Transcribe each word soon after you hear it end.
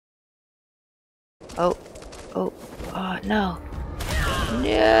Oh, oh, oh, no.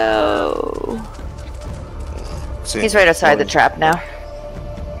 No. See, He's right outside the trap now.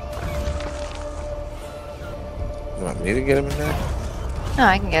 You want me to get him in there? No,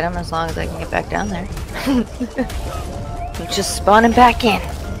 I can get him as long as I can get back down there. I'm just spawning back in.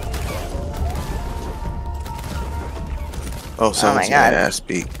 Oh, someone's my God. my ass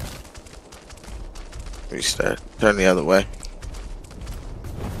beat. Restart. Turn the other way.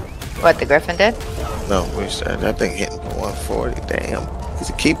 What, the Griffin did? No, restart. That thing hitting for 140. Damn. He's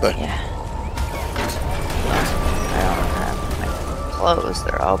a keeper. Yeah. I don't have my clothes.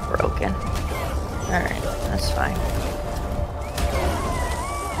 They're all broken. Alright, that's fine.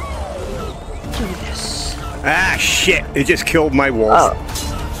 Do this. Ah, shit! It just killed my wolf. Oh.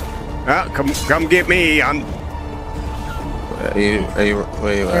 Ah, come get me! I'm. Where you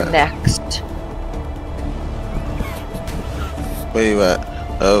You're at? next. Where you at?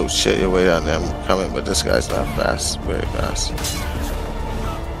 Oh shit, you're way down there. I'm coming, but this guy's not fast. Very fast.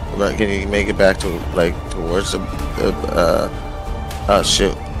 But can you make it back to, like, towards the oh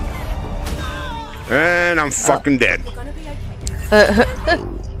shit. And I'm fucking dead.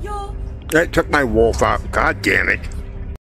 That took my wolf out. God damn it.